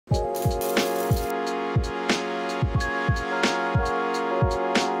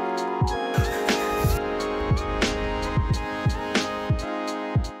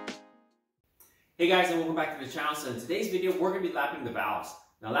guys, and welcome back to the channel. So in today's video, we're going to be lapping the valves.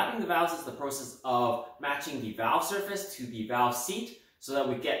 Now, lapping the valves is the process of matching the valve surface to the valve seat so that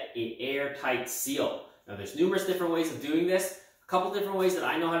we get an airtight seal. Now, there's numerous different ways of doing this. A couple different ways that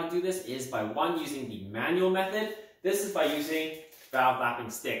I know how to do this is by one, using the manual method. This is by using valve lapping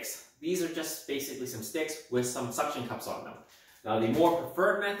sticks. These are just basically some sticks with some suction cups on them. Now, the more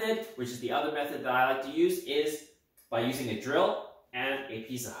preferred method, which is the other method that I like to use, is by using a drill and a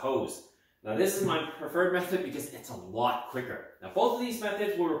piece of hose. Now, this is my preferred method because it's a lot quicker. Now, both of these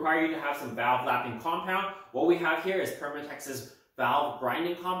methods will require you to have some valve lapping compound. What we have here is Permatex's valve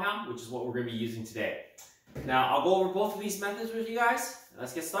grinding compound, which is what we're going to be using today. Now, I'll go over both of these methods with you guys.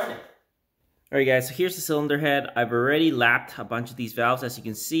 Let's get started. Alright guys, so here's the cylinder head. I've already lapped a bunch of these valves, as you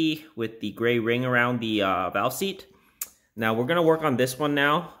can see, with the gray ring around the valve seat. Now, we're going to work on this one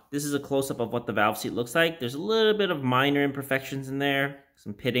now. This is a close-up of what the valve seat looks like. There's a little bit of minor imperfections in there,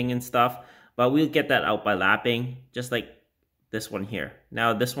 some pitting and stuff, but we'll get that out by lapping, just like this one here.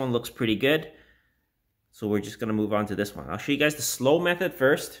 Now, this one looks pretty good, so we're just going to move on to this one. I'll show you guys the slow method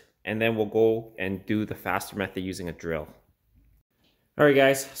first, and then we'll go and do the faster method using a drill. Alright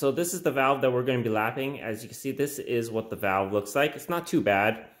guys, so this is the valve that we're going to be lapping. As you can see, this is what the valve looks like. It's not too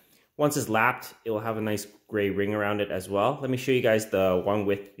bad. Once it's lapped, it will have a nice gray ring around it as well. Let me show you guys the one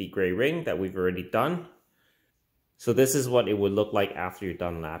with the gray ring that we've already done. So this is what it would look like after you're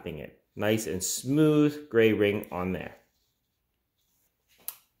done lapping it. Nice and smooth gray ring on there.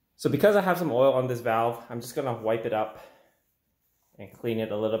 So because I have some oil on this valve, I'm just going to wipe it up and clean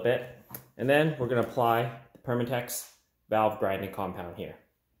it a little bit. And then we're going to apply the Permatex valve grinding compound here.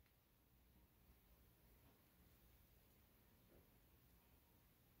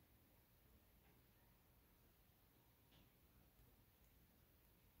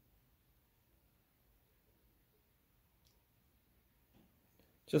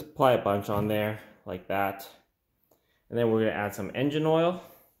 Just apply a bunch on there like that. And then we're going to add some engine oil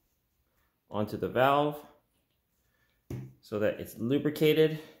onto the valve so that it's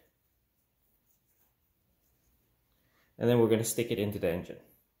lubricated. And then we're going to stick it into the engine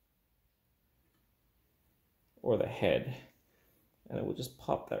or the head. And then we'll just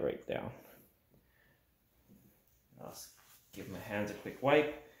pop that right down. I'll give my hands a quick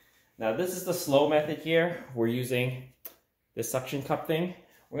wipe. Now, this is the slow method here. We're using this suction cup thing.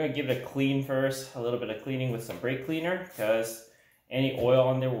 We're going to give it a clean first, a little bit of cleaning with some brake cleaner, because any oil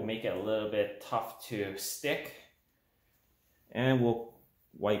on there will make it a little bit tough to stick. And we'll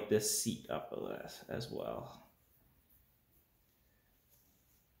wipe this seat up a little as well.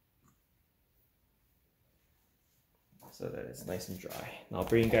 So that it's nice and dry. And I'll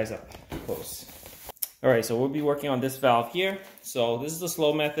bring you guys up close. Alright, so we'll be working on this valve here. So this is the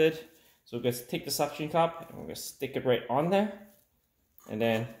slow method. So we're going to take the suction cup and we're going to stick it right on there. And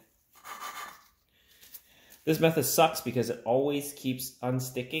then this method sucks because it always keeps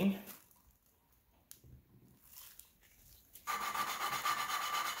unsticking.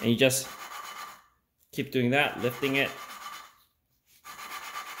 And you just keep doing that, lifting it.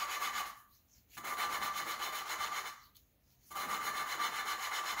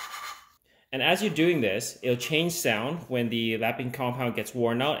 And as you're doing this, it'll change sound when the lapping compound gets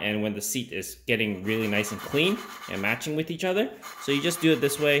worn out and when the seat is getting really nice and clean and matching with each other. So you just do it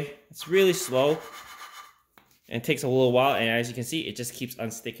this way. It's really slow and takes a little while. And as you can see, it just keeps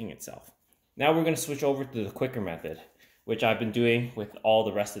unsticking itself. Now we're going to switch over to the quicker method, which I've been doing with all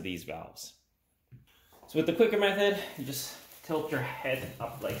the rest of these valves. So with the quicker method, you just tilt your head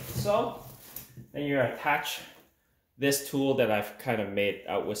up like so. Then you attach this tool that I've kind of made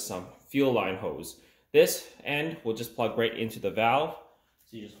out with some fuel line hose. This end will just plug right into the valve.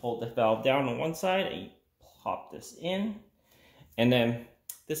 So you just hold the valve down on one side and you pop this in. And then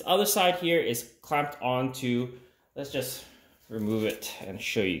this other side here is clamped onto, let's just remove it and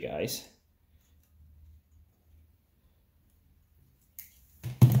show you guys.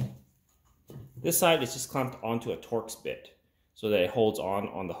 This side is just clamped onto a Torx bit so that it holds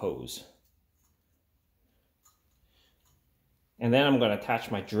on the hose. And then I'm going to attach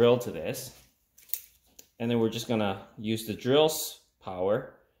my drill to this. And then we're just going to use the drill's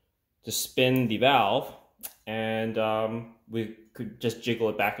power to spin the valve. And we could just jiggle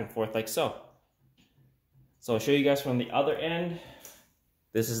it back and forth like so. So I'll show you guys from the other end.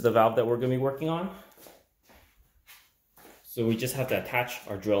 This is the valve that we're going to be working on. So we just have to attach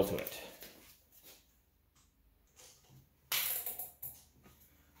our drill to it.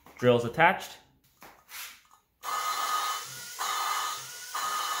 Drill's attached.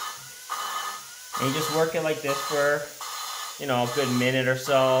 And you just work it like this for, a good minute or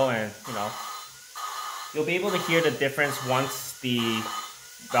so, and, you'll be able to hear the difference once the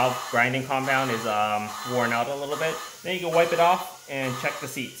valve grinding compound is worn out a little bit, then you can wipe it off and check the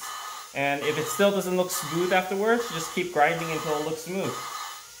seats. And if it still doesn't look smooth afterwards, just keep grinding until it looks smooth.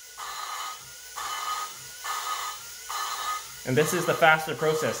 And this is the faster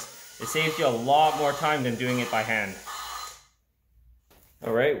process. It saves you a lot more time than doing it by hand.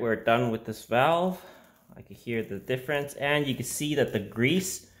 Alright, we're done with this valve. I can hear the difference, and you can see that the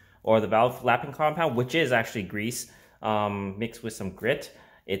grease, or the valve lapping compound, which is actually grease, mixed with some grit,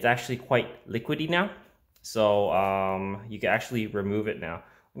 it's actually quite liquidy now. So you can actually remove it now.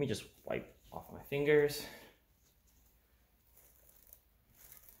 Let me just wipe off my fingers.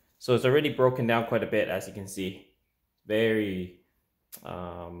 So it's already broken down quite a bit, as you can see. Very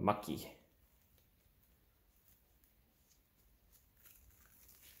mucky.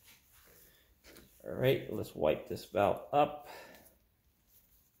 All right, let's wipe this valve up.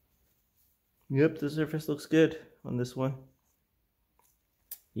 Yep, the surface looks good on this one.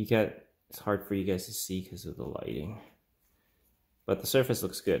 It's hard for you guys to see because of the lighting, but the surface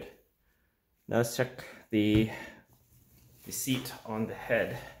looks good. Now let's check the seat on the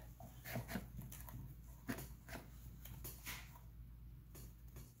head.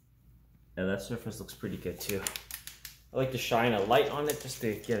 Yeah, that surface looks pretty good too. I like to shine a light on it just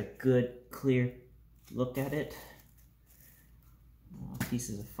to get a good, clear look at it.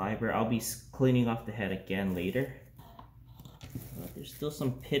 Pieces of fiber. I'll be cleaning off the head again later. There's still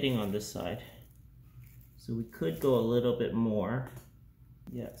some pitting on this side, so we could go a little bit more.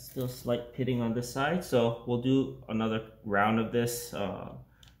 Yeah, still slight pitting on this side, so we'll do another round of this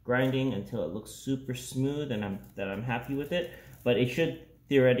grinding until it looks super smooth and I'm happy with it. But it should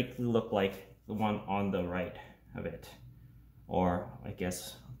theoretically look like the one on the right of it, or I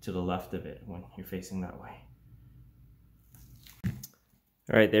guess to the left of it when you're facing that way.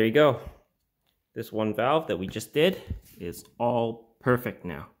 All right, there you go. This one valve that we just did is all perfect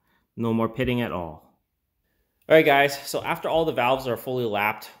now. No more pitting at all. All right, guys, so after all the valves are fully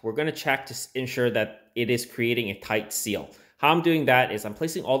lapped, we're gonna check to ensure that it is creating a tight seal. How I'm doing that is I'm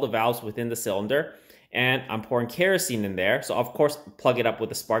placing all the valves within the cylinder and I'm pouring kerosene in there. So of course, plug it up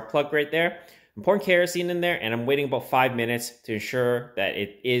with a spark plug right there. I'm pouring kerosene in there and I'm waiting about 5 minutes to ensure that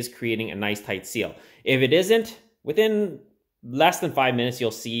it is creating a nice tight seal. If it isn't, within less than 5 minutes,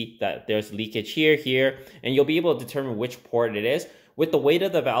 you'll see that there's leakage here, and you'll be able to determine which port it is. With the weight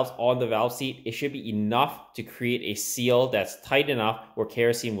of the valves on the valve seat, it should be enough to create a seal that's tight enough where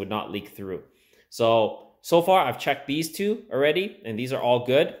kerosene would not leak through. So far I've checked these two already, and these are all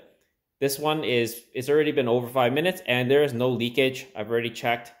good. This one it's already been over 5 minutes and there is no leakage. I've already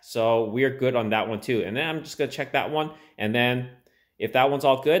checked, so we're good on that one too. And then I'm just gonna check that one, and then if that one's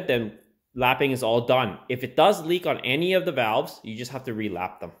all good, then lapping is all done. If it does leak on any of the valves, you just have to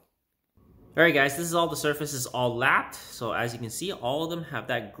re-lap them. All right, guys, this is all the surfaces all lapped. So as you can see, all of them have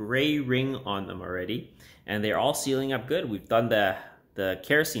that gray ring on them already, and they're all sealing up good. We've done the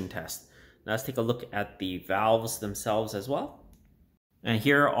kerosene test. Now let's take a look at the valves themselves as well. And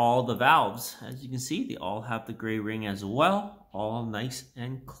here are all the valves. As you can see, they all have the gray ring as well, all nice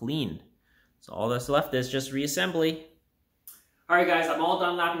and clean. So all that's left is just reassembly. Alright guys, I'm all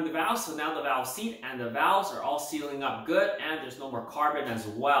done lapping the valves, so now the valve seat and the valves are all sealing up good, and there's no more carbon as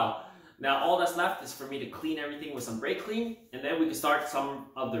well. Now all that's left is for me to clean everything with some brake clean, and then we can start some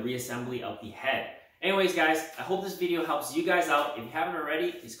of the reassembly of the head. Anyways guys, I hope this video helps you guys out. If you haven't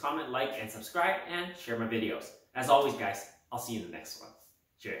already, please comment, like, and subscribe, and share my videos. As always guys, I'll see you in the next one.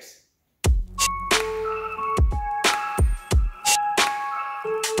 Cheers.